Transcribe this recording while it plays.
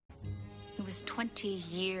was 20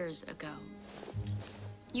 years ago.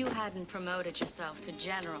 You hadn't promoted yourself to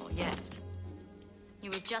general yet. You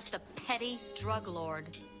were just a petty drug lord.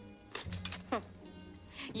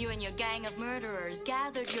 You and your gang of murderers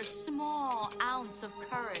gathered your small ounce of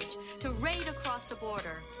courage to raid across the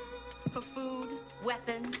border for food,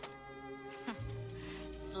 weapons,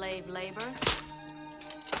 slave labor.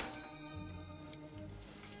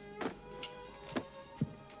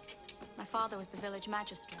 My father was the village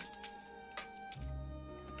magistrate.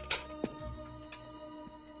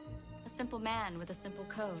 A simple man with a simple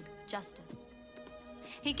code, justice.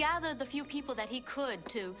 He gathered the few people that he could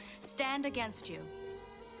to stand against you.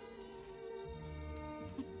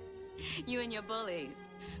 You and your bullies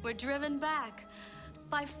were driven back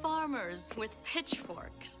by farmers with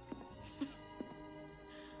pitchforks.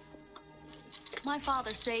 My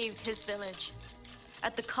father saved his village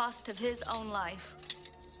at the cost of his own life.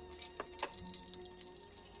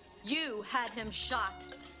 You had him shot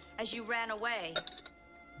as you ran away.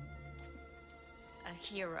 A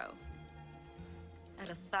hero at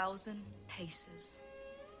 1,000 paces.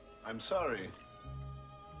 I'm sorry.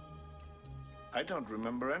 I don't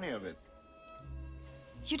remember any of it.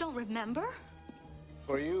 You don't remember?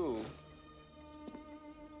 For you,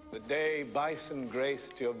 the day bison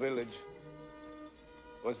graced your village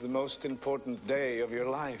was the most important day of your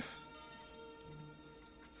life.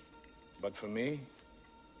 But for me,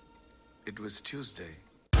 it was Tuesday.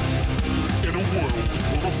 In a world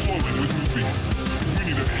overflowing with movies, we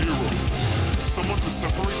need a hero. Someone to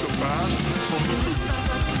separate the bad from the good. Sounds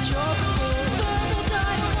like a job. Verbal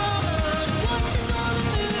diorama. She watches all the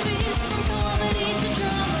movies, from comedy to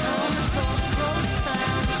drama. From the top roll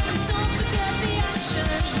sound, and don't forget the action.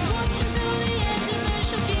 She'll watch until the end, and then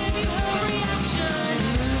she'll give you her reaction.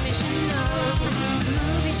 Movies you know,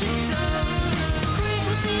 movies you don't.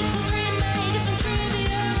 Prequels, sequels, remakes, and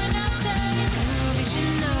trivia and outtakes. Movies you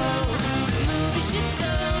know, movies you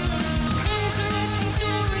don't. Interesting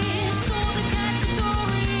stories, all the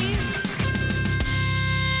categories.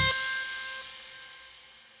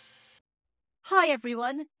 Hi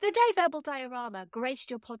everyone. The day Verbal Diorama graced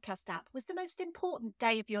your podcast app was the most important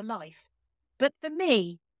day of your life. But for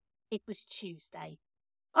me, it was Tuesday.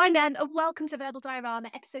 I'm Anne and welcome to Verbal Diorama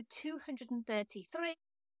episode 233,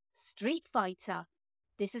 Street Fighter.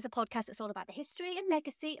 This is a podcast that's all about the history and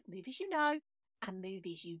legacy of movies you know and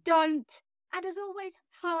movies you don't. And as always,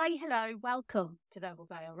 hi, hello, welcome to Verbal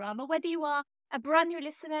Diorama. Whether you are a brand new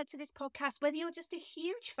listener to this podcast, whether you're just a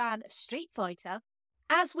huge fan of Street Fighter,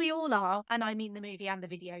 as we all are, and I mean the movie and the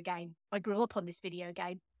video game. I grew up on this video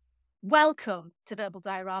game. Welcome to Verbal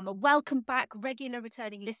Diorama. Welcome back, regular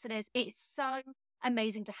returning listeners. It's so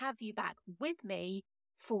amazing to have you back with me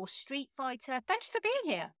for Street Fighter. Thank you for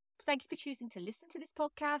being here. Thank you for choosing to listen to this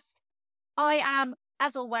podcast. I am,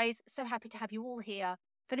 as always, so happy to have you all here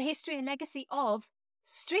for the history and legacy of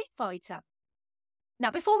Street Fighter.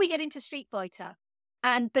 Now, before we get into Street Fighter,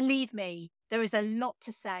 and believe me, there is a lot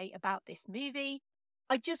to say about this movie,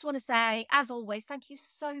 I just want to say, as always, thank you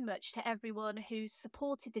so much to everyone who's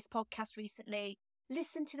supported this podcast recently,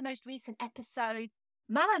 listened to the most recent episodes.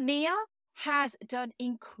 Mamma Mia has done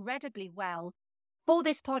incredibly well for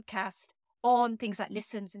this podcast on things like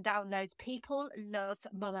listens and downloads. People love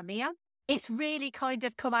Mamma Mia. It's really kind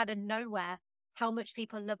of come out of nowhere how much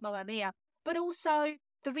people love Mamma Mia. But also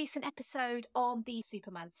the recent episode on the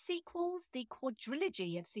Superman sequels, the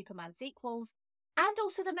quadrilogy of Superman sequels, and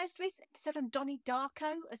also the most recent episode on Donnie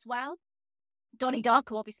Darko as well. Donnie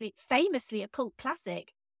Darko, obviously, famously a cult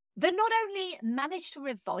classic that not only managed to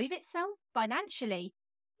revive itself financially,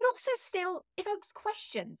 but also still evokes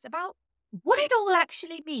questions about what it all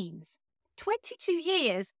actually means 22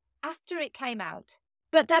 years after it came out.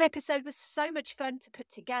 But that episode was so much fun to put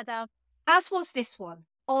together, as was this one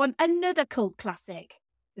on another cult classic,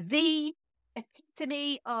 the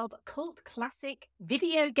epitome of cult classic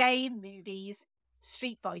video game movies,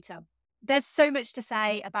 Street Fighter. There's so much to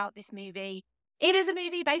say about this movie. It is a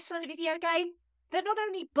movie based on a video game that not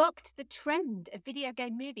only bucked the trend of video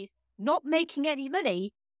game movies not making any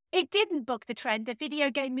money, it didn't buck the trend of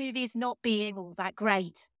video game movies not being all that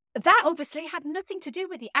great. That obviously had nothing to do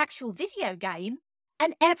with the actual video game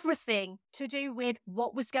and everything to do with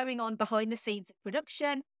what was going on behind the scenes of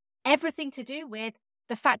production, everything to do with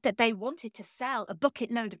the fact that they wanted to sell a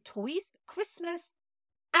bucket load of toys for Christmas,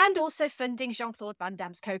 and also funding Jean-Claude Van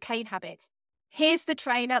Damme's cocaine habit. Here's the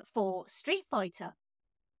trailer for Street Fighter.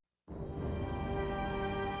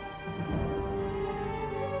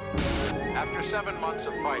 After 7 months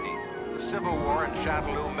of fighting, the civil war in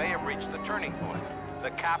Shadaloo may have reached the turning point.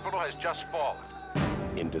 The capital has just fallen.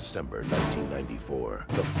 In December 1994,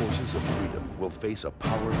 the forces of freedom will face a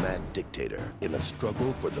power-mad dictator in a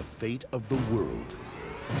struggle for the fate of the world.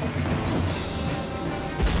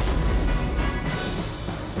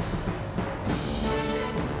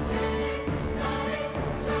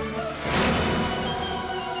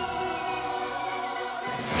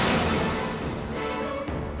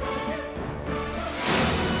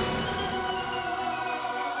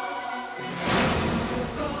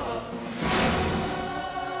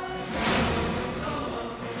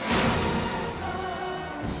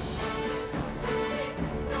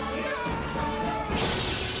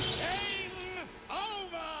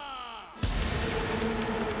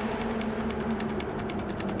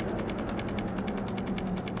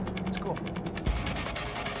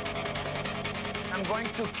 I'm going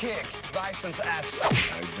to kick Bison's ass.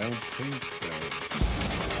 I don't think so.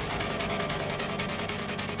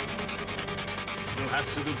 You'll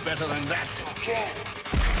have to do better than that. Okay.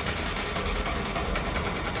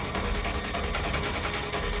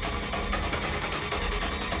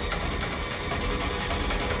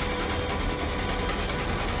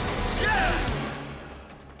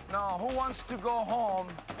 Now, who wants to go home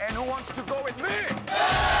and who wants to go with me?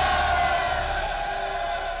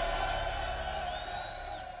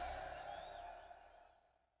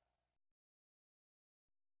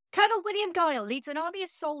 Colonel William Guile leads an army of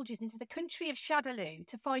soldiers into the country of Shadaloo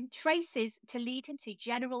to find traces to lead him to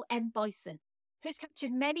General M. Bison, who's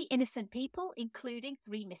captured many innocent people, including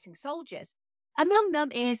 3 missing soldiers. Among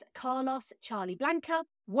them is Carlos Charlie Blanca,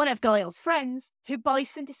 one of Guile's friends, who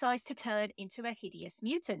Bison decides to turn into a hideous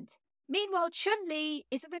mutant. Meanwhile, Chun-Li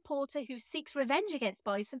is a reporter who seeks revenge against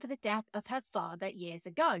Bison for the death of her father years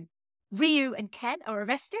ago. Ryu and Ken are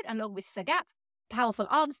arrested, along with Sagat, powerful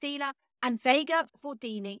arms dealer, and Vega for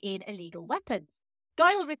dealing in illegal weapons.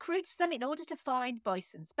 Guile recruits them in order to find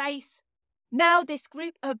Bison's base. Now, this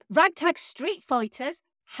group of ragtag street fighters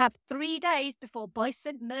have 3 days before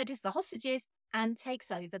Bison murders the hostages and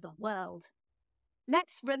takes over the world.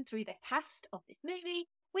 Let's run through the cast of this movie.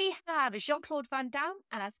 We have Jean-Claude Van Damme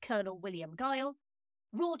as Colonel William Guile,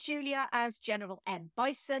 Raul Julia as General M.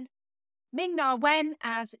 Bison, Ming-Na Wen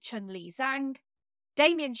as Chun-Li Zhang,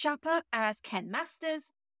 Damien Chapa as Ken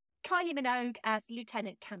Masters, Kylie Minogue as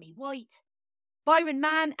Lieutenant Cammy White, Byron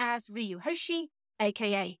Mann as Ryu Hoshi,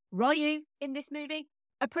 aka Ryu in this movie,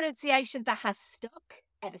 a pronunciation that has stuck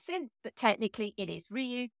ever since, but technically it is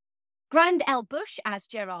Ryu, Grand L. Bush as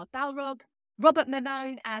Gerard Balrog, Robert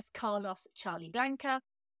Mamone as Carlos Charlie Blanca,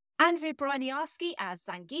 Andrew Broniarski as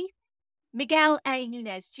Zangief, Miguel A.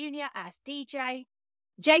 Nunez Jr. as DJ,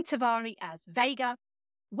 Jay Tavari as Vega,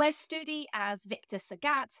 Wes Studi as Victor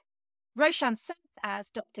Sagat, Roshan Seth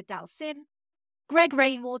as Dr. Dalsim, Greg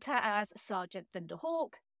Rainwater as Sergeant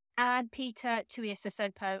Thunderhawk, and Peter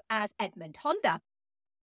Tuiasosopo as Edmund Honda.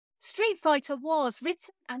 Street Fighter was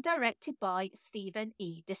written and directed by Stephen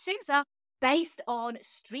E. D'Souza, based on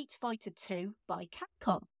Street Fighter II by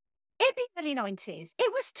Capcom. In the early 90s,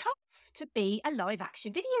 it was tough to be a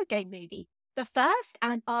live-action video game movie. The first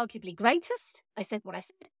and arguably greatest, I said what I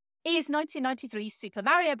said, is 1993's Super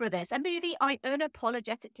Mario Bros., a movie I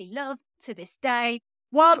unapologetically love to this day,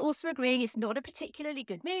 while also agreeing it's not a particularly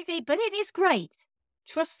good movie, but it is great.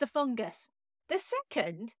 Trust the fungus. The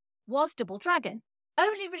second was Double Dragon,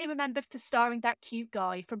 only really remembered for starring that cute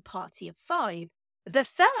guy from Party of Five. The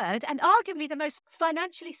third, and arguably the most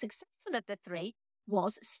financially successful of the 3,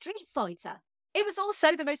 was Street Fighter. It was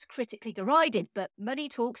also the most critically derided, but money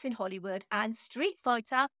talks in Hollywood, and Street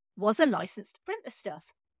Fighter was a license to print the stuff.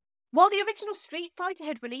 While the original Street Fighter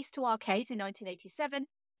had released to arcades in 1987,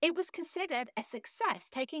 it was considered a success,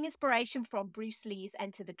 taking inspiration from Bruce Lee's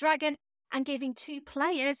Enter the Dragon and giving 2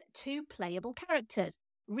 players 2 playable characters,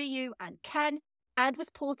 Ryu and Ken, and was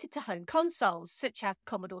ported to home consoles such as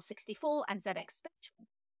Commodore 64 and ZX Spectrum.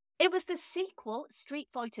 It was the sequel, Street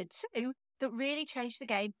Fighter II, that really changed the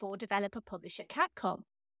game for developer-publisher Capcom.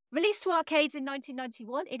 Released to arcades in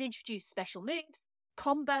 1991, it introduced special moves,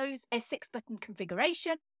 combos, a 6-button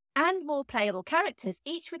configuration, and more playable characters,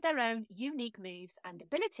 each with their own unique moves and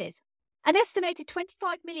abilities. An estimated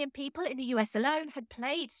 25 million people in the US alone had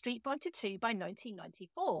played Street Fighter II by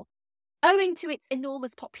 1994. Owing to its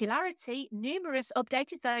enormous popularity, numerous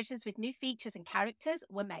updated versions with new features and characters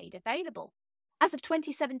were made available. As of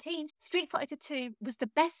 2017, Street Fighter II was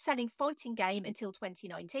the best-selling fighting game until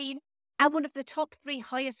 2019, and one of the top 3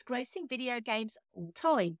 highest-grossing video games of all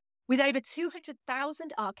time, with over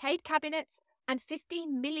 200,000 arcade cabinets and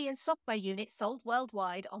 15 million software units sold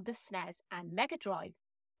worldwide on the SNES and Mega Drive.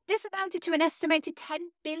 This amounted to an estimated $10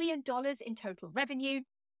 billion in total revenue.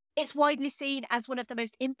 It's widely seen as one of the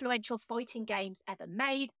most influential fighting games ever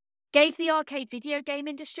made, gave the arcade video game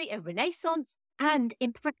industry a renaissance, and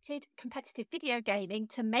impacted competitive video gaming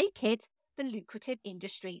to make it the lucrative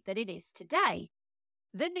industry that it is today.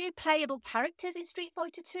 The new playable characters in Street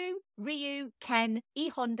Fighter II, Ryu, Ken, E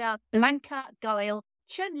Honda, Blanka, Guile,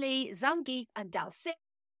 Chun-Li, Zangief, and Dalsim,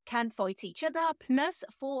 can fight each other, plus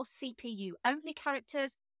 4 CPU-only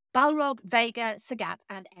characters, Balrog, Vega, Sagat,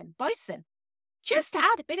 and M. Bison. Just to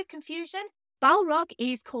add a bit of confusion, Balrog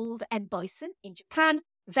is called M. Bison in Japan,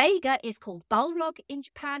 Vega is called Balrog in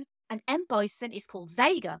Japan, and M. Bison is called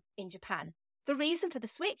Vega in Japan. The reason for the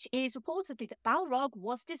switch is reportedly that Balrog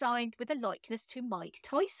was designed with a likeness to Mike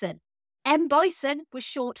Tyson. M. Bison was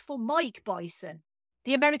short for Mike Bison.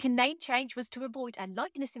 The American name change was to avoid a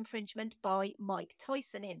likeness infringement by Mike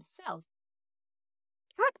Tyson himself.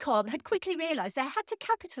 Capcom had quickly realised they had to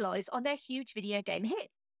capitalise on their huge video game hit,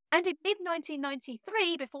 and in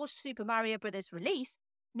mid-1993, before Super Mario Bros. Release,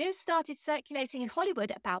 news started circulating in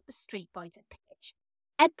Hollywood about the Street Fighter pitch.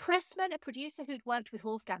 Ed Pressman, a producer who'd worked with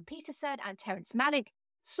Wolfgang Peterson and Terrence Malick,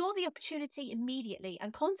 saw the opportunity immediately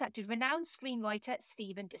and contacted renowned screenwriter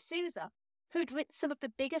Steven D'Souza, who'd written some of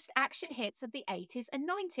the biggest action hits of the 80s and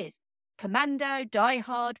 90s, Commando, Die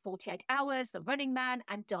Hard, 48 Hours, The Running Man,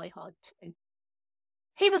 and Die Hard 2.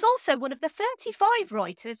 He was also one of the 35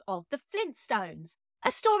 writers of The Flintstones,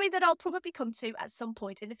 a story that I'll probably come to at some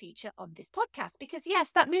point in the future on this podcast, because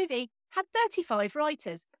yes, that movie had 35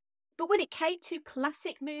 writers. But when it came to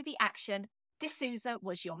classic movie action, D'Souza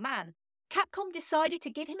was your man. Capcom decided to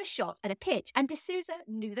give him a shot at a pitch, and D'Souza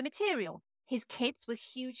knew the material. His kids were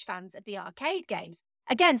huge fans of the arcade games.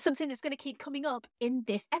 Again, something that's going to keep coming up in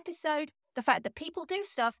this episode, the fact that people do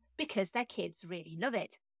stuff because their kids really love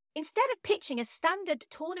it. Instead of pitching a standard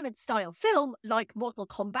tournament-style film like Mortal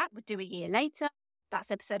Kombat would do a year later, that's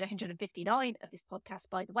episode 159 of this podcast,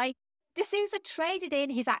 by the way, D'Souza traded in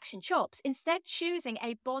his action chops, instead choosing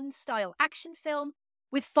a Bond-style action film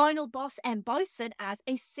with final boss M. Bison as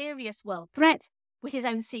a serious world threat, with his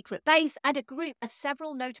own secret base and a group of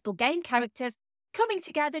several notable game characters coming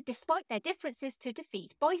together despite their differences to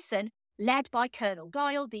defeat Bison, led by Colonel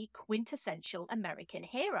Guile, the quintessential American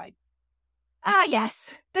hero. Ah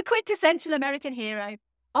yes, the quintessential American hero,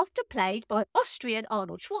 often played by Austrian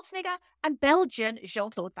Arnold Schwarzenegger and Belgian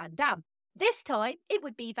Jean-Claude Van Damme. This time, it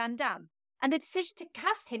would be Van Damme, and the decision to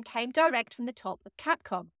cast him came direct from the top of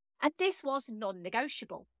Capcom, and this was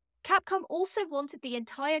non-negotiable. Capcom also wanted the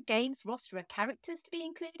entire game's roster of characters to be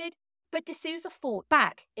included, but D'Souza fought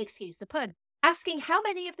back, excuse the pun, asking how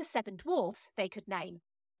many of the 7 dwarfs they could name.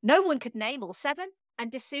 No one could name all 7,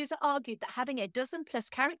 and D'Souza argued that having a dozen plus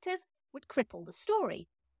characters would cripple the story.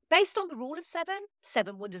 Based on the rule of 7,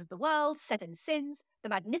 7 Wonders of the World, 7 Sins, The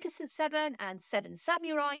Magnificent 7, and 7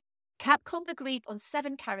 Samurai, Capcom agreed on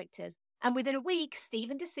 7 characters, and within a week,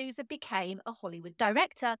 Steven D'Souza became a Hollywood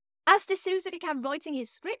director. As D'Souza began writing his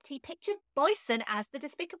script, he pictured Bison as the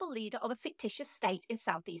despicable leader of a fictitious state in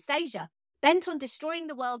Southeast Asia, bent on destroying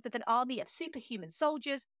the world with an army of superhuman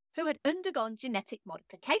soldiers who had undergone genetic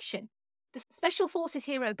modification. The Special Forces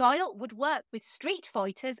hero Guile would work with Street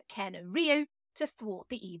Fighters Ken and Ryu to thwart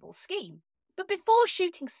the evil scheme. But before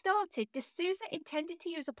shooting started, D'Souza intended to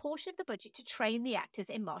use a portion of the budget to train the actors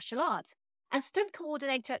in martial arts, and stunt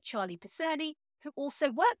coordinator Charlie Pisani, who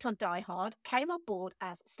also worked on Die Hard, came on board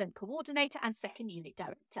as stunt coordinator and second unit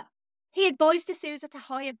director. He advised D'Souza to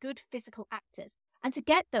hire good physical actors and to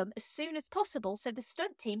get them as soon as possible so the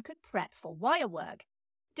stunt team could prep for wire work.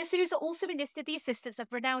 D'Souza also enlisted the assistance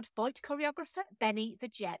of renowned fight choreographer Benny the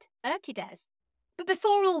Jet Urquidez. But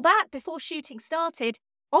before shooting started,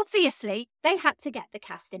 obviously they had to get the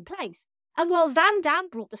cast in place. And while Van Damme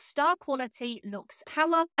brought the star quality, looks,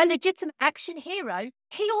 power, a legitimate action hero,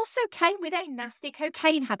 he also came with a nasty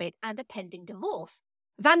cocaine habit and a pending divorce.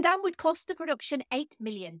 Van Damme would cost the production $8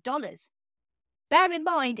 million. Bear in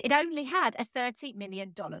mind, it only had a $30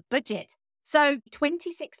 million budget. So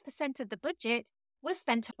 26% of the budget was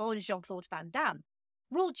spent on Jean-Claude Van Damme.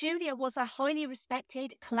 Raul Julia was a highly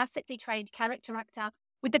respected, classically trained character actor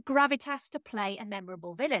with the gravitas to play a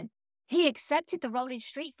memorable villain. He accepted the role in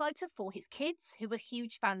Street Fighter for his kids, who were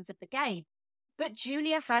huge fans of the game. But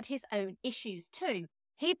Julia had his own issues too.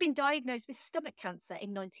 He had been diagnosed with stomach cancer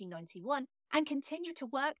in 1991 and continued to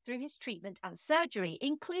work through his treatment and surgery,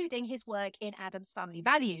 including his work in Addams Family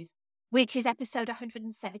Values, which is episode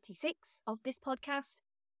 176 of this podcast.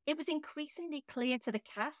 It was increasingly clear to the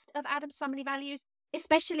cast of Addams Family Values,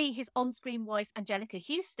 especially his on-screen wife Angelica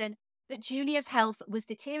Houston, that Julia's health was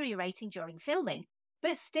deteriorating during filming.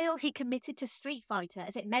 But still, he committed to Street Fighter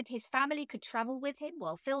as it meant his family could travel with him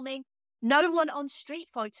while filming. No one on Street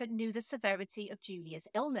Fighter knew the severity of Julia's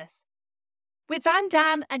illness. With Van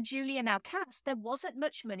Damme and Julia now cast, there wasn't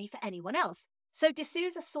much money for anyone else, so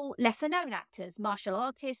D'Souza sought lesser-known actors, martial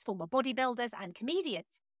artists, former bodybuilders and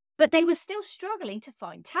comedians, but they were still struggling to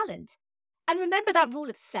find talent. And remember that rule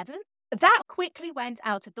of 7? That quickly went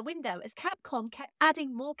out of the window as Capcom kept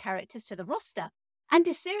adding more characters to the roster, and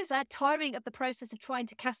D'Souza, tiring of the process of trying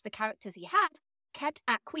to cast the characters he had, kept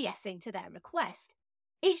acquiescing to their request.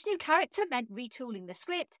 Each new character meant retooling the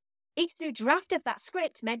script. Each new draft of that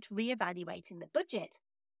script meant re-evaluating the budget.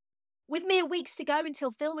 With mere weeks to go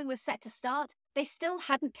until filming was set to start, they still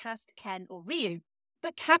hadn't cast Ken or Ryu.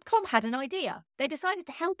 But Capcom had an idea. They decided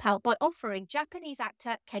to help out by offering Japanese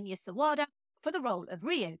actor Kenya Sawada for the role of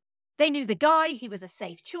Ryu. They knew the guy, he was a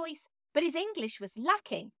safe choice, but his English was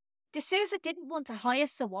lacking. D'Souza didn't want to hire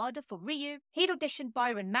Sawada for Ryu. He'd auditioned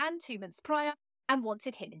Byron Mann 2 months prior and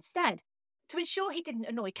wanted him instead. To ensure he didn't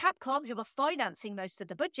annoy Capcom, who were financing most of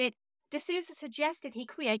the budget, D'Souza suggested he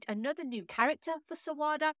create another new character for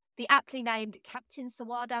Sawada, the aptly named Captain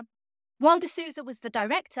Sawada. While D'Souza was the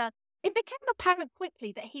director, it became apparent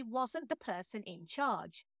quickly that he wasn't the person in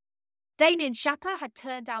charge. Damien Chapa had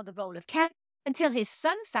turned down the role of Ken until his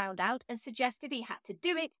son found out and suggested he had to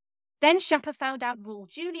do it. Then Chapa found out Raul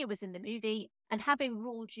Julia was in the movie, and having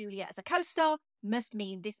Raul Julia as a co-star must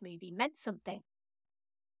mean this movie meant something.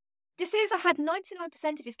 D'Souza had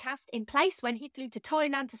 99% of his cast in place when he flew to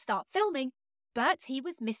Thailand to start filming, but he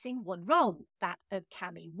was missing one role, that of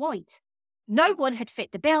Cammy White. No one had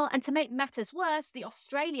fit the bill, and to make matters worse, the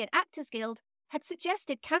Australian Actors Guild had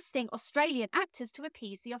suggested casting Australian actors to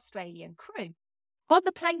appease the Australian crew. On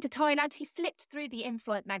the plane to Thailand, he flipped through the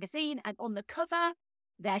In-Flight magazine, and on the cover,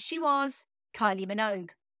 there she was, Kylie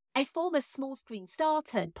Minogue, a former small-screen star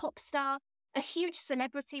turned pop star, a huge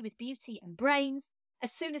celebrity with beauty and brains.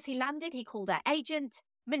 As soon as he landed, he called her agent.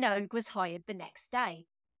 Minogue was hired the next day.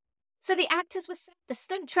 So the actors were set. The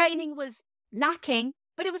stunt training was lacking,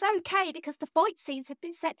 but it was okay because the fight scenes had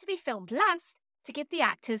been set to be filmed last to give the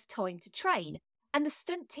actors time to train and the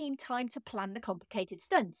stunt team time to plan the complicated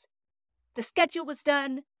stunts. The schedule was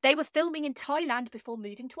done. They were filming in Thailand before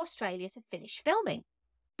moving to Australia to finish filming.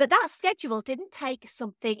 But that schedule didn't take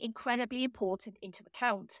something incredibly important into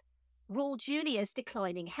account: Raul Julia's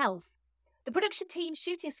declining health. The production team's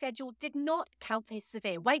shooting schedule did not account for his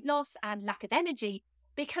severe weight loss and lack of energy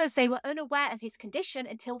because they were unaware of his condition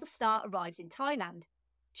until the star arrived in Thailand.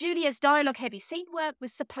 Julia's dialogue-heavy scene work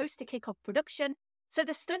was supposed to kick off production, so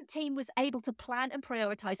the stunt team was able to plan and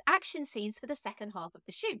prioritise action scenes for the second half of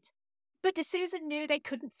the shoot. But D'Souza knew they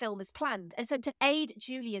couldn't film as planned, and so to aid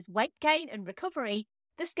Julia's weight gain and recovery,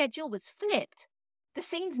 the schedule was flipped. The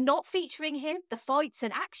scenes not featuring him, the fights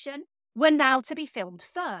and action, were now to be filmed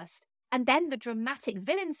first, and then the dramatic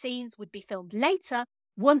villain scenes would be filmed later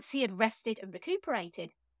once he had rested and recuperated.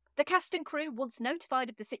 The cast and crew, once notified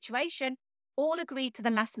of the situation, all agreed to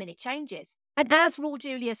the last-minute changes. And as Raul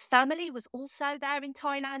Julia's family was also there in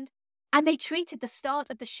Thailand, and they treated the start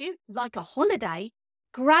of the shoot like a holiday,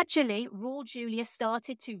 gradually Raul Julia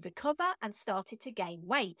started to recover and started to gain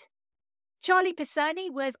weight. Charlie Pisani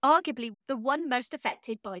was arguably the one most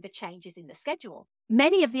affected by the changes in the schedule.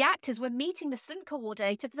 Many of the actors were meeting the stunt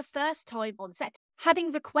coordinator for the first time on set,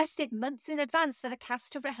 having requested months in advance for the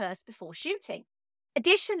cast to rehearse before shooting.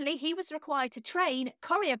 Additionally, he was required to train,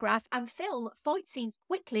 choreograph and film fight scenes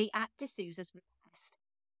quickly at D'Souza's request.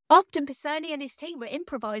 Often Pisani and his team were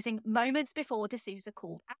improvising moments before D'Souza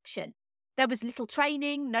called action. There was little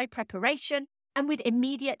training, no preparation, and with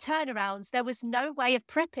immediate turnarounds, there was no way of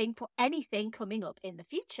prepping for anything coming up in the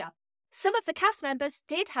future. Some of the cast members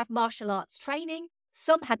did have martial arts training,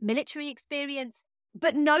 some had military experience,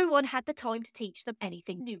 but no one had the time to teach them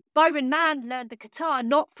anything new. Byron Mann learned the kata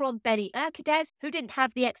not from Benny Urquidez, who didn't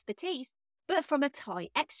have the expertise, but from a Thai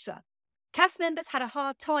extra. Cast members had a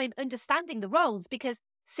hard time understanding the roles because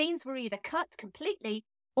scenes were either cut completely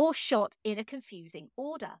or shot in a confusing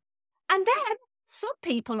order. And then some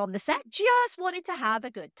people on the set just wanted to have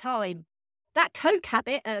a good time. That coke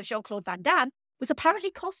habit of Jean-Claude Van Damme was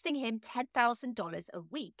apparently costing him $10,000 a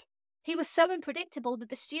week. He was so unpredictable that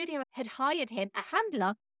the studio had hired him a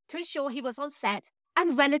handler to ensure he was on set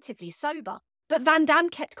and relatively sober. But Van Damme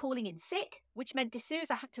kept calling in sick, which meant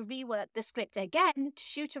D'Souza had to rework the script again to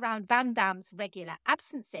shoot around Van Damme's regular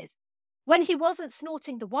absences. When he wasn't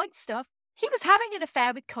snorting the white stuff, he was having an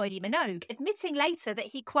affair with Kylie Minogue, admitting later that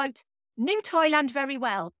he, quote, knew Thailand very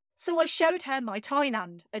well, so I showed her my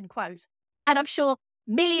Thailand, unquote. And I'm sure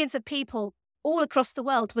millions of people all across the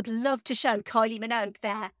world would love to show Kylie Minogue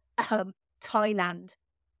their Thailand.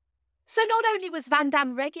 So not only was Van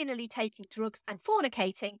Damme regularly taking drugs and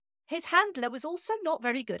fornicating, his handler was also not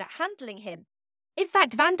very good at handling him. In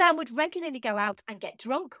fact, Van Damme would regularly go out and get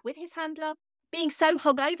drunk with his handler, Being so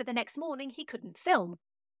hungover the next morning, he couldn't film.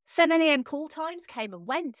 7 a.m. call times came and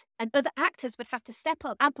went, and other actors would have to step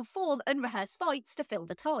up and perform unrehearsed fights to fill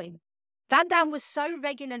the time. Van Damme was so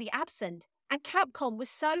regularly absent, and Capcom was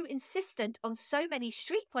so insistent on so many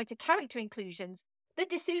Street Fighter character inclusions that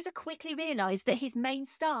D'Souza quickly realised that his main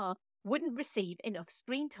star wouldn't receive enough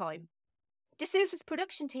screen time. D'Souza's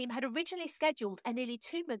production team had originally scheduled a nearly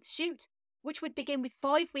 2-month shoot, which would begin with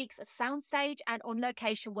 5 weeks of soundstage and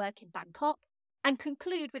on-location work in Bangkok, and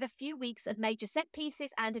conclude with a few weeks of major set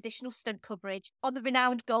pieces and additional stunt coverage on the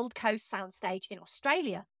renowned Gold Coast soundstage in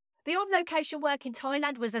Australia. The on-location work in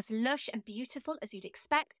Thailand was as lush and beautiful as you'd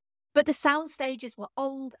expect, but the sound stages were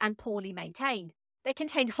old and poorly maintained. They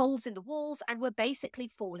contained holes in the walls and were basically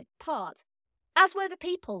falling apart. As were the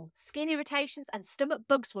people. Skin irritations and stomach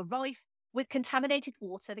bugs were rife, with contaminated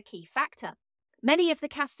water the key factor. Many of the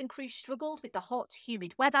cast and crew struggled with the hot,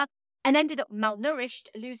 humid weather and ended up malnourished,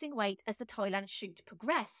 losing weight as the Thailand shoot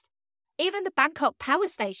progressed. Even the Bangkok power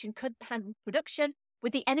station couldn't handle production,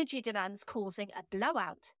 with the energy demands causing a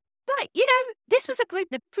blowout. But, this was a group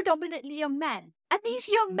of predominantly young men, and these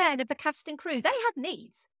young men of the cast and crew, they had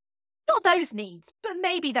needs. Not those needs, but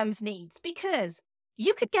maybe those needs, because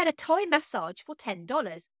you could get a Thai massage for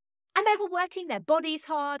 $10, and they were working their bodies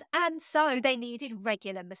hard, and so they needed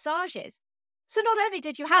regular massages. So not only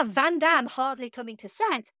did you have Van Damme hardly coming to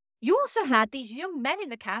set, you also had these young men in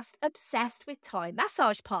the cast obsessed with Thai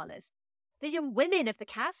massage parlours. The young women of the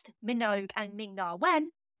cast, Minogue and Ming Na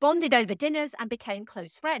Wen, bonded over dinners and became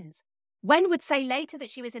close friends. Wen would say later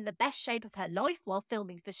that she was in the best shape of her life while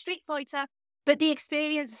filming for Street Fighter, but the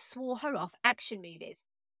experience swore her off action movies.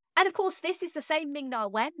 And of course, this is the same Ming Na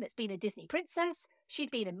Wen that's been a Disney princess.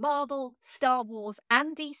 She'd been in Marvel, Star Wars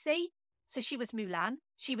and DC. So she was Mulan,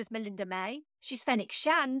 she was Melinda May, she's Fennec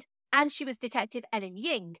Shand, and she was Detective Ellen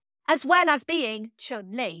Ying, as well as being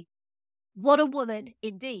Chun-Li. What a woman,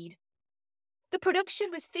 indeed. The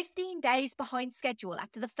production was 15 days behind schedule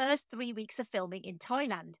after the first 3 weeks of filming in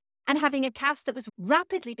Thailand, and having a cast that was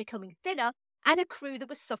rapidly becoming thinner and a crew that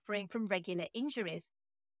was suffering from regular injuries.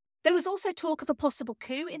 There was also talk of a possible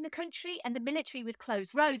coup in the country, and the military would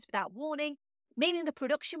close roads without warning, meaning the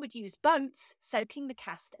production would use boats, soaking the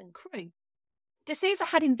cast and crew. D'Souza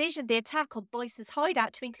had envisioned the attack on Bison's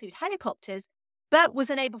hideout to include helicopters, but was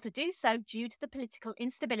unable to do so due to the political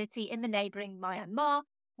instability in the neighbouring Myanmar,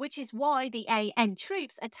 which is why the AN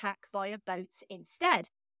troops attack via boats instead.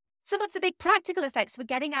 Some of the big practical effects were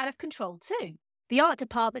getting out of control too. The art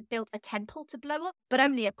department built a temple to blow up, but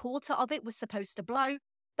only a quarter of it was supposed to blow.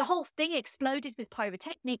 The whole thing exploded with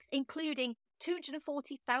pyrotechnics, including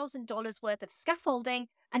 $240,000 worth of scaffolding,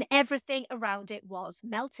 and everything around it was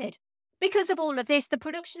melted. Because of all of this, the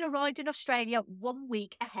production arrived in Australia 1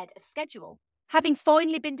 week ahead of schedule, having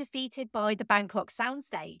finally been defeated by the Bangkok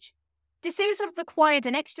soundstage. D'Souza required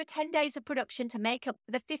an extra 10 days of production to make up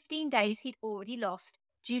for the 15 days he'd already lost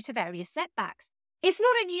due to various setbacks. It's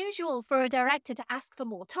not unusual for a director to ask for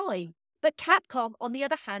more time, but Capcom, on the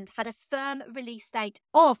other hand, had a firm release date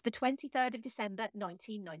of the 23rd of December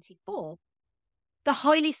 1994. The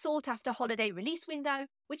highly sought-after holiday release window,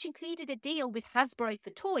 which included a deal with Hasbro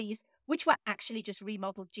for toys, which were actually just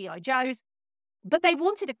remodeled G.I. Joes, but they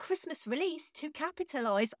wanted a Christmas release to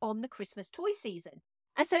capitalise on the Christmas toy season,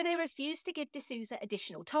 and so they refused to give D'Souza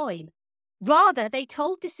additional time. Rather, they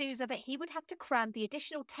told D'Souza that he would have to cram the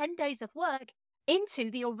additional 10 days of work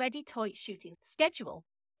into the already tight shooting schedule.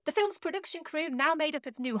 The film's production crew, now made up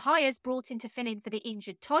of new hires brought in to fill in for the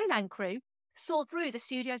injured Thailand crew, saw through the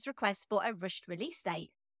studio's request for a rushed release date.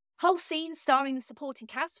 Whole scenes starring the supporting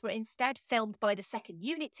cast were instead filmed by the second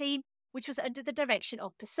unit team, which was under the direction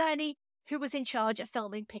of Pisani, who was in charge of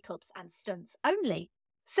filming pickups and stunts only.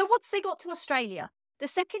 So once they got to Australia, the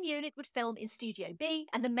second unit would film in Studio B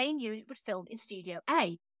and the main unit would film in Studio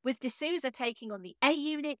A, with D'Souza taking on the A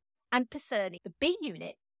unit and Pisani the B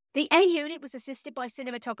unit. The A unit was assisted by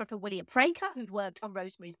cinematographer William Fraker, who'd worked on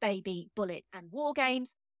Rosemary's Baby, Bullet and War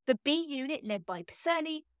Games. The B unit, led by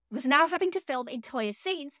Pisani, was now having to film entire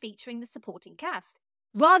scenes featuring the supporting cast,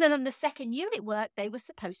 rather than the second unit work they were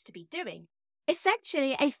supposed to be doing.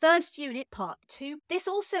 Essentially, a first unit part 2. This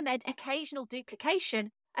also meant occasional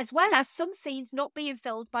duplication, as well as some scenes not being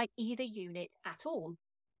filmed by either unit at all.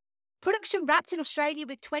 Production wrapped in Australia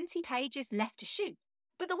with 20 pages left to shoot,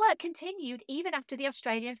 but the work continued even after the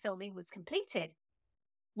Australian filming was completed.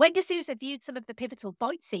 When D'Souza viewed some of the pivotal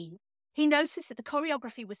fight scenes, he noticed that the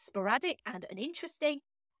choreography was sporadic and uninteresting,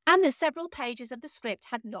 and that several pages of the script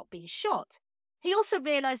had not been shot. He also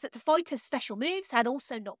realised that the fighters' special moves had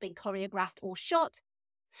also not been choreographed or shot,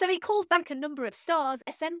 so he called back a number of stars,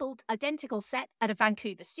 assembled identical sets at a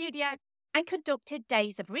Vancouver studio, and conducted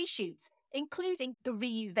days of reshoots, including the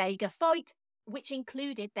Ryu Vega fight, which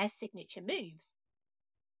included their signature moves.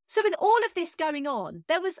 So with all of this going on,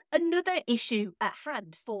 there was another issue at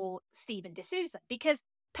hand for Steven D'Souza, because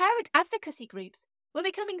parent advocacy groups were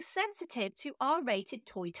becoming sensitive to R-rated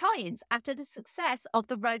toy tie-ins after the success of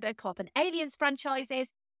the RoboCop and Aliens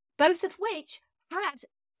franchises, both of which had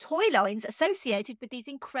toy lines associated with these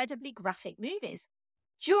incredibly graphic movies.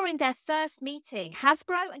 During their first meeting,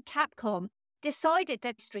 Hasbro and Capcom decided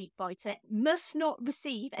that Street Fighter must not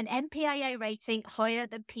receive an MPAA rating higher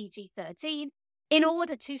than PG-13 in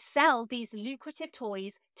order to sell these lucrative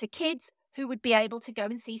toys to kids who would be able to go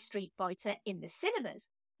and see Street Fighter in the cinemas.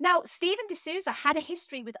 Now, Steven D'Souza had a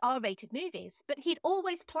history with R-rated movies, but he'd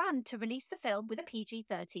always planned to release the film with a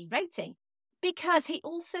PG-13 rating, because he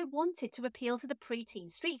also wanted to appeal to the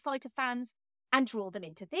preteen Street Fighter fans and draw them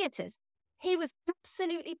into theatres. He was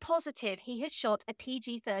absolutely positive he had shot a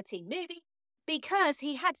PG-13 movie because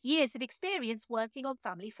he had years of experience working on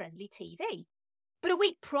family-friendly TV. But a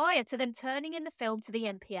week prior to them turning in the film to the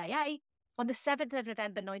MPAA, on the 7th of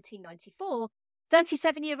November 1994,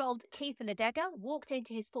 37-year-old Keith Ledegger walked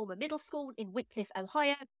into his former middle school in Wickliffe,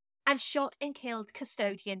 Ohio, and shot and killed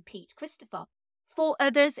custodian Pete Christopher. 4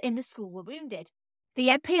 others in the school were wounded. The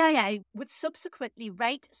MPAA would subsequently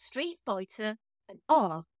rate Street Fighter an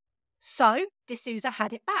R. So D'Souza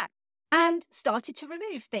had it back and started to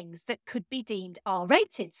remove things that could be deemed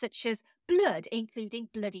R-rated, such as blood, including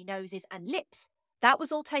bloody noses and lips. That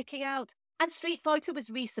was all taken out, and Street Fighter was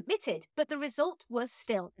resubmitted, but the result was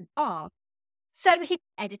still an R. So he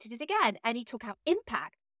edited it again, and he took out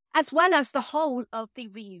Impact, as well as the whole of the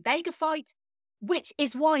Ryu Vega fight, which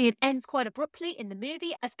is why it ends quite abruptly in the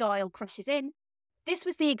movie as Guile crashes in. This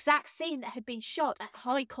was the exact scene that had been shot at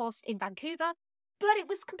high cost in Vancouver, but it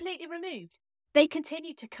was completely removed. They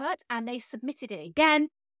continued to cut and they submitted it again.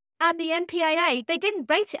 And the MPAA, they didn't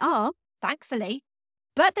rate it R, thankfully,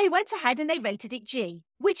 but they went ahead and they rated it G,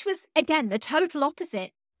 which was, again, the total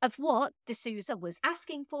opposite of what D'Souza was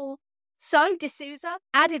asking for. So D'Souza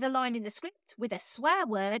added a line in the script with a swear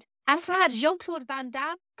word and had Jean-Claude Van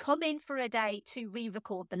Damme come in for a day to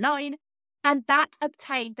re-record the line, and that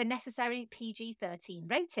obtained the necessary PG-13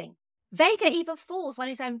 rating. Vega even falls on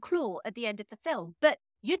his own claw at the end of the film, but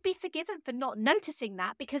you'd be forgiven for not noticing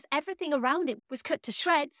that because everything around it was cut to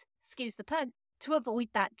shreds, excuse the pun, to avoid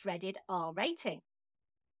that dreaded R rating.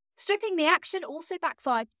 Stripping the action also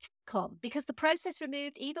backfired Capcom because the process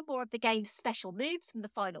removed even more of the game's special moves from the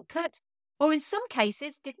final cut, or in some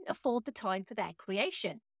cases didn't afford the time for their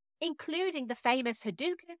creation, including the famous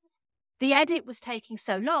Hadoukens. The edit was taking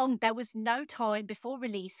so long, there was no time before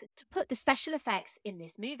release to put the special effects in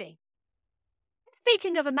this movie.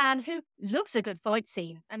 Speaking of a man who loves a good fight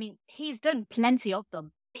scene, I mean, he's done plenty of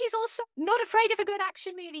them. He's also not afraid of a good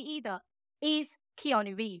action movie either, is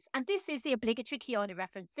Keanu Reeves. And this is the obligatory Keanu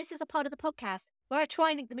reference. This is a part of the podcast where I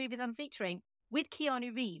try and link the movie that I'm featuring with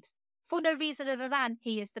Keanu Reeves for no reason other than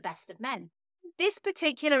he is the best of men. This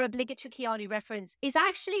particular obligatory Keanu reference is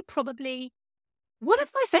actually probably one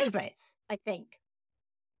of my favourites, I think.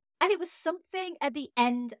 And it was something at the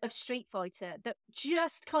end of Street Fighter that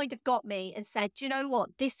just kind of got me and said, do you know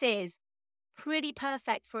what? This is pretty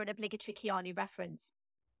perfect for an obligatory Keanu reference.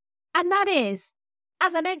 And that is,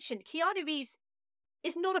 as I mentioned, Keanu Reeves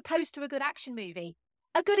is not opposed to a good action movie.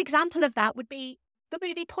 A good example of that would be the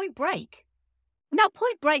movie Point Break. Now,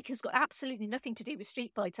 Point Break has got absolutely nothing to do with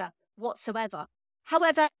Street Fighter whatsoever.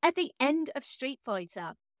 However, at the end of Street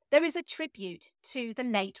Fighter, there is a tribute to the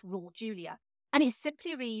late Raul Julia. And it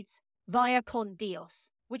simply reads, Vaya con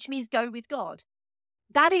Dios, which means go with God.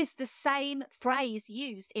 That is the same phrase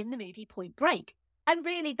used in the movie Point Break. And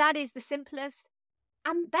really, that is the simplest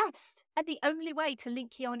and best. And the only way to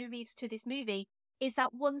link Keanu Reeves to this movie is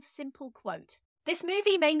that one simple quote. This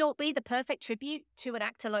movie may not be the perfect tribute to an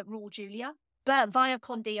actor like Raul Julia, but Vaya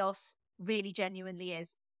con Dios really genuinely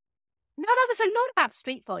is. Now, there was a lot about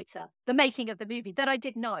Street Fighter, the making of the movie, that I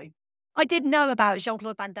did know. I did know about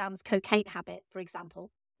Jean-Claude Van Damme's cocaine habit, for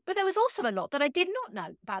example, but there was also a lot that I did not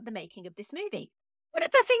know about the making of this movie. One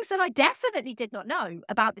of the things that I definitely did not know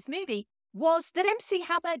about this movie was that MC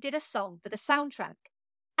Hammer did a song for the soundtrack.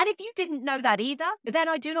 And if you didn't know that either, then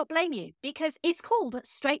I do not blame you, because it's called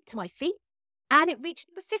Straight to My Feet, and it reached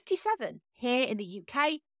number 57 here in the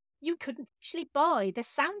UK. You couldn't actually buy the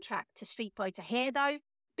soundtrack to Street Fighter here, though,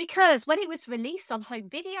 because when it was released on home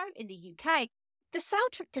video in the UK, the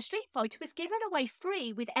soundtrack to Street Fighter was given away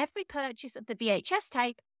free with every purchase of the VHS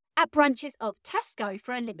tape at branches of Tesco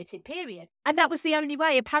for a limited period. And that was the only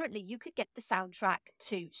way, apparently, you could get the soundtrack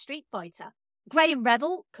to Street Fighter. Graham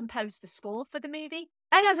Revel composed the score for the movie.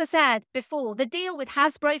 And as I said before, the deal with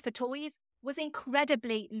Hasbro for toys was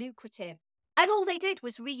incredibly lucrative. And all they did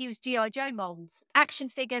was reuse G.I. Joe molds, action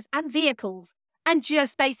figures, and vehicles, and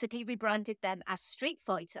just basically rebranded them as Street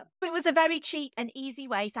Fighter. It was a very cheap and easy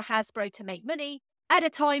way for Hasbro to make money at a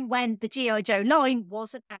time when the G.I. Joe line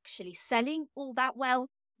wasn't actually selling all that well.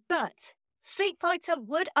 But Street Fighter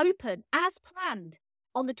would open as planned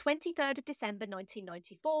on the 23rd of December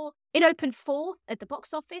 1994. It opened fourth at the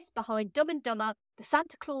box office behind Dumb and Dumber, The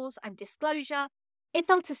Santa Claus, and Disclosure. It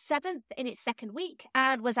fell to 7th in its second week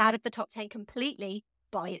and was out of the top 10 completely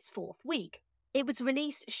by its fourth week. It was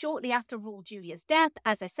released shortly after Raul Julia's death.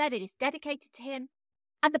 As I said, it is dedicated to him.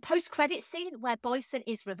 And the post-credit scene where Bison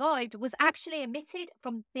is revived was actually omitted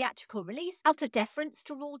from theatrical release out of deference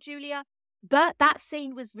to Raul Julia, but that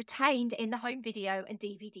scene was retained in the home video and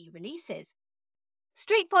DVD releases.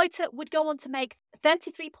 Street Fighter would go on to make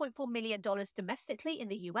 $33.4 million domestically in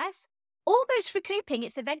the US, almost recouping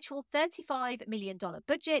its eventual $35 million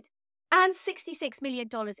budget, and $66 million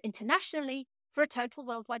internationally, for a total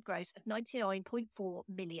worldwide gross of $99.4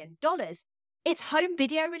 million. Its home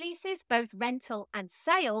video releases, both rental and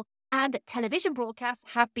sale, and television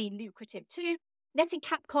broadcasts have been lucrative too, netting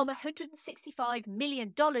Capcom $165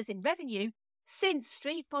 million in revenue since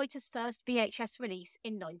Street Fighter's first VHS release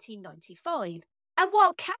in 1995. And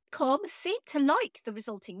while Capcom seemed to like the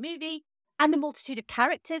resulting movie and the multitude of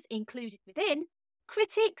characters included within,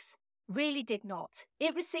 critics really did not.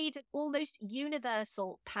 It received an almost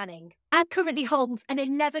universal panning and currently holds an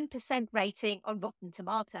 11% rating on Rotten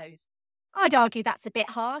Tomatoes. I'd argue that's a bit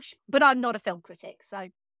harsh, but I'm not a film critic, so.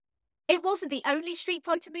 It wasn't the only Street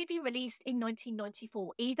Fighter movie released in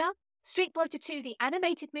 1994 either. Street Fighter 2, the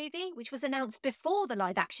animated movie, which was announced before the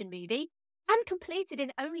live-action movie and completed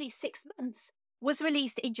in only 6 months, was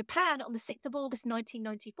released in Japan on the 6th of August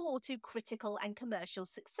 1994 to critical and commercial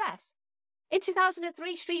success. In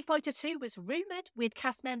 2003, Street Fighter 2 was rumoured with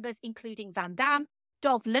cast members including Van Damme,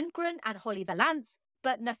 Dolph Lundgren and Holly Valance,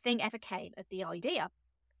 but nothing ever came of the idea.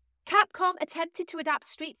 Capcom attempted to adapt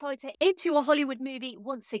Street Fighter into a Hollywood movie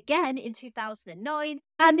once again in 2009,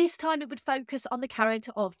 and this time it would focus on the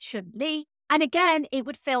character of Chun-Li, and again it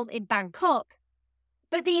would film in Bangkok.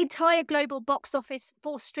 But the entire global box office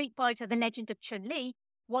for Street Fighter The Legend of Chun-Li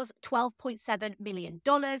was $12.7 million.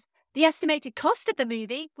 The estimated cost of the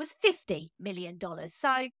movie was $50 million.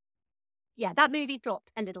 So, yeah, that movie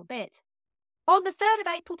flopped a little bit. On the 3rd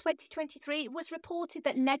of April 2023, it was reported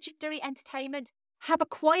that Legendary Entertainment had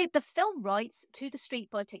acquired the film rights to the Street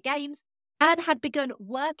Fighter games and had begun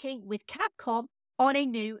working with Capcom on a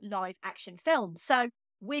new live-action film. So,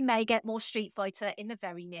 we may get more Street Fighter in the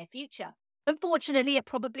very near future. Unfortunately, it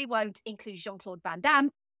probably won't include Jean-Claude Van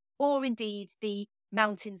Damme, or indeed the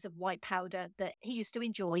mountains of white powder that he used to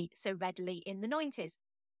enjoy so readily in the 90s.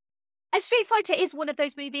 And Street Fighter is one of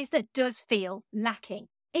those movies that does feel lacking.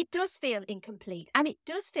 It does feel incomplete, and it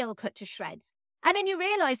does feel cut to shreds. And then you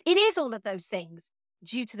realise it is all of those things,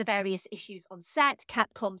 due to the various issues on set,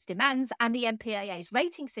 Capcom's demands, and the MPAA's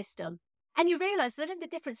rating system. And you realise that under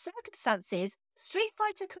different circumstances, Street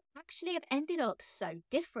Fighter could actually have ended up so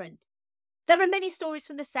different. There are many stories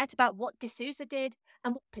from the set about what D'Souza did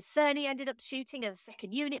and what Pisani ended up shooting as a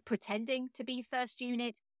second unit, pretending to be first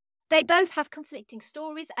unit. They both have conflicting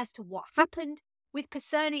stories as to what happened, with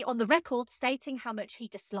Pisani on the record stating how much he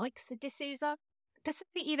dislikes D'Souza.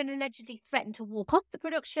 Pisani even allegedly threatened to walk off the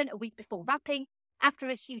production a week before wrapping after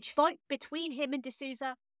a huge fight between him and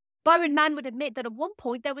D'Souza. Byron Mann would admit that at one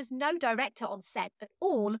point there was no director on set at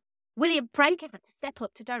all. William Prager had to step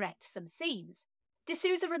up to direct some scenes.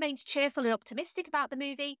 D'Souza remains cheerful and optimistic about the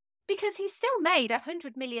movie because he still made a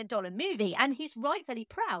 $100 million movie and he's rightfully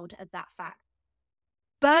proud of that fact.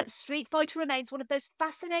 But Street Fighter remains one of those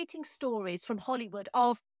fascinating stories from Hollywood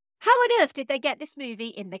of how on earth did they get this movie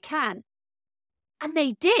in the can? And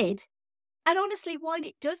they did. And honestly, while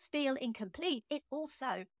it does feel incomplete, it's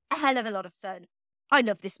also a hell of a lot of fun. I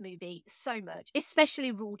love this movie so much,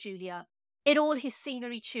 especially Raul Julia. In all his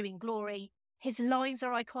scenery-chewing glory, his lines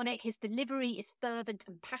are iconic, his delivery is fervent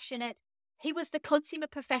and passionate. He was the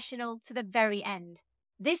consummate professional to the very end.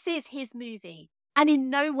 This is his movie, and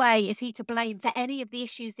in no way is he to blame for any of the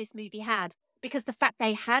issues this movie had, because the fact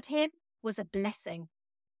they had him was a blessing.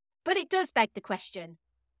 But it does beg the question,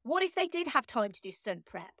 what if they did have time to do stunt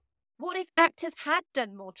prep? What if actors had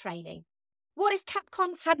done more training? What if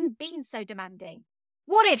Capcom hadn't been so demanding?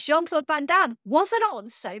 What if Jean-Claude Van Damme wasn't on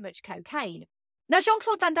so much cocaine? Now,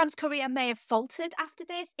 Jean-Claude Van Damme's career may have faltered after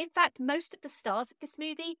this. In fact, most of the stars of this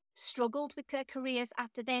movie struggled with their careers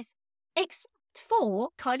after this, except for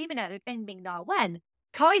Kylie Minogue and Ming-Na Wen.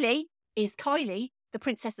 Kylie is Kylie, the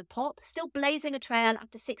Princess of Pop, still blazing a trail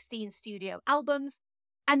after 16 studio albums,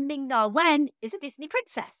 and Ming-Na Wen is a Disney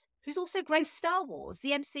princess who's also graced Star Wars,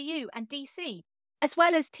 the MCU, and DC, as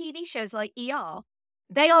well as TV shows like ER.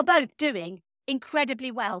 They are both doing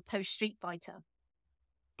incredibly well post Street Fighter.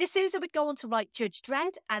 D'Souza would go on to write Judge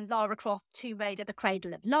Dredd and Lara Croft Tomb Raider: The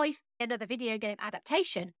Cradle of Life, another video game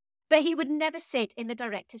adaptation, but he would never sit in the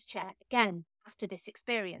director's chair again after this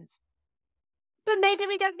experience. But maybe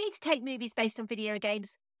we don't need to take movies based on video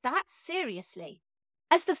games that seriously.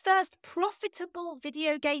 As the first profitable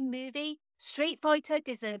video game movie, Street Fighter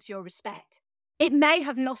deserves your respect. It may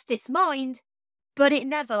have lost its mind, but it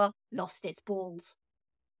never lost its balls.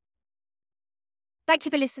 Thank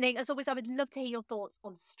you for listening. As always, I would love to hear your thoughts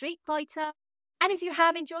on Street Fighter. And if you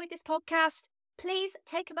have enjoyed this podcast, please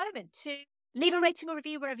take a moment to leave a rating or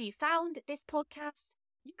review wherever you found this podcast.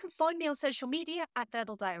 You can find me on social media at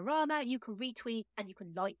Verbal Diorama. You can retweet and you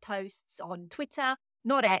can like posts on Twitter,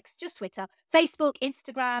 not X, just Twitter, Facebook,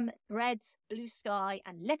 Instagram, Threads, Blue Sky,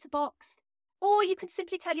 and Letterboxd. Or you can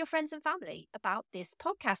simply tell your friends and family about this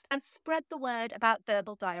podcast and spread the word about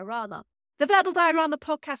Verbal Diorama. The Verbal Diorama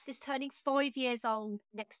podcast is turning 5 years old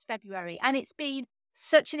next February, and it's been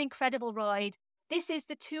such an incredible ride. This is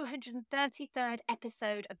the 233rd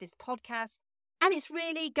episode of this podcast, and it's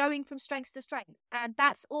really going from strength to strength. And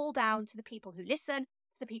that's all down to the people who listen,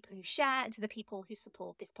 to the people who share, and to the people who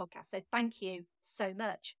support this podcast. So thank you so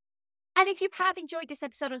much. And if you have enjoyed this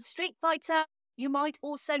episode on Street Fighter, you might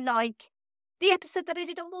also like the episode that I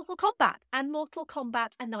did on Mortal Kombat and Mortal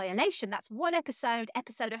Kombat Annihilation. That's one episode,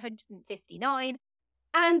 episode 159.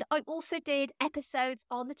 And I also did episodes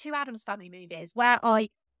on the two Addams Family movies where I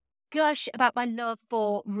gush about my love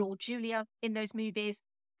for Raul Julia in those movies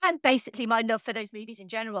and basically my love for those movies in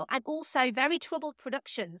general, and also very troubled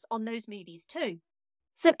productions on those movies too.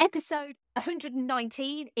 So episode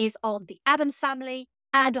 119 is on the Addams Family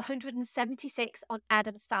and 176 on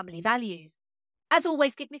Addams Family values. As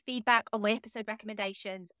always, give me feedback on my episode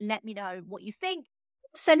recommendations. Let me know what you think.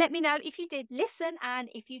 So let me know if you did listen and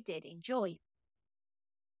if you did enjoy.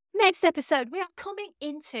 Next episode, we are coming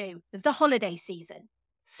into the holiday season.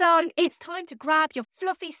 So it's time to grab your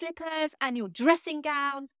fluffy slippers and your dressing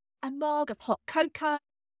gowns, a mug of hot cocoa,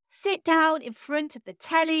 sit down in front of the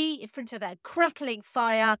telly, in front of a crackling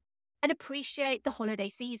fire, and appreciate the holiday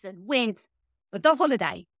season with The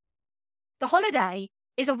Holiday. The Holiday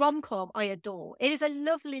is a rom-com I adore. It is a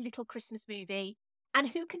lovely little Christmas movie, and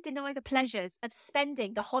who can deny the pleasures of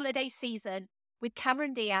spending the holiday season with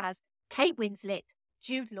Cameron Diaz, Kate Winslet,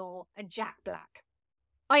 Jude Law, and Jack Black?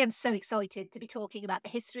 I am so excited to be talking about the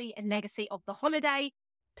history and legacy of The Holiday.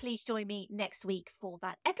 Please join me next week for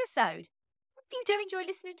that episode. If you do enjoy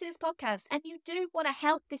listening to this podcast and you do want to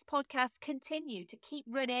help this podcast continue to keep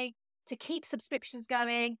running, to keep subscriptions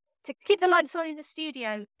going, to keep the lights on in the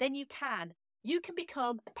studio, then you can. You can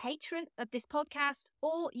become a patron of this podcast,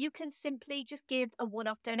 or you can simply just give a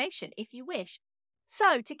one-off donation if you wish.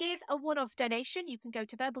 So to give a one-off donation, you can go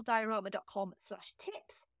to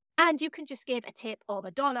verbaldiorama.com/tips, and you can just give a tip of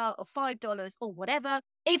 $1 or $5 or whatever.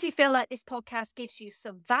 If you feel like this podcast gives you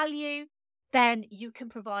some value, then you can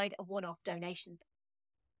provide a one-off donation.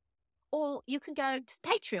 Or you can go to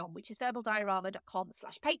Patreon, which is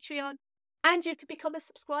verbaldiorama.com/Patreon, and you can become a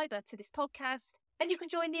subscriber to this podcast. And you can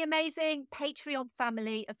join the amazing Patreon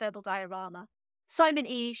family of Verbal Diorama. Simon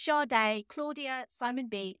E, Sade, Claudia, Simon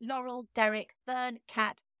B, Laurel, Derek, Vern,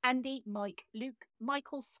 Kat, Andy, Mike, Luke,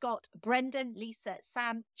 Michael, Scott, Brendan, Lisa,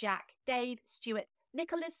 Sam, Jack, Dave, Stuart,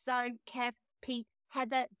 Nicholas, Zone, Kev, Pete,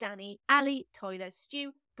 Heather, Danny, Ali, Tyler,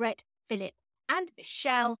 Stu, Brett, Philip, and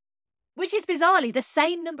Michelle, which is bizarrely the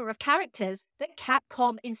same number of characters that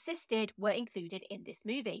Capcom insisted were included in this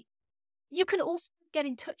movie. You can also get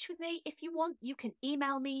in touch with me if you want. You can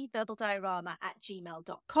email me,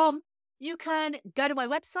 verbaldiorama@gmail.com. You can go to my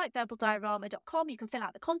website, verbaldiorama.com. You can fill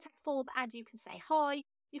out the contact form and you can say hi.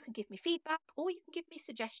 You can give me feedback or you can give me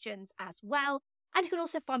suggestions as well. And you can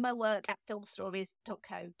also find my work at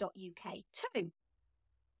filmstories.co.uk too.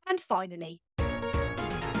 And finally,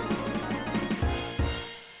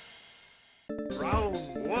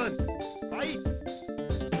 Round one, fight!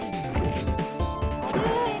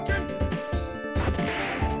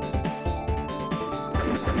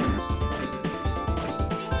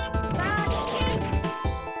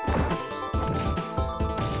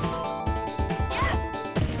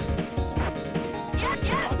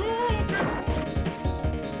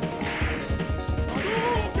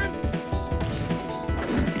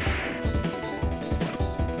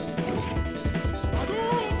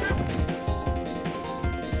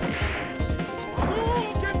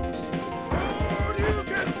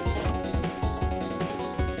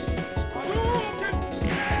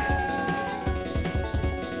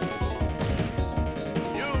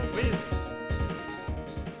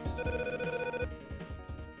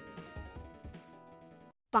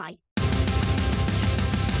 Bye.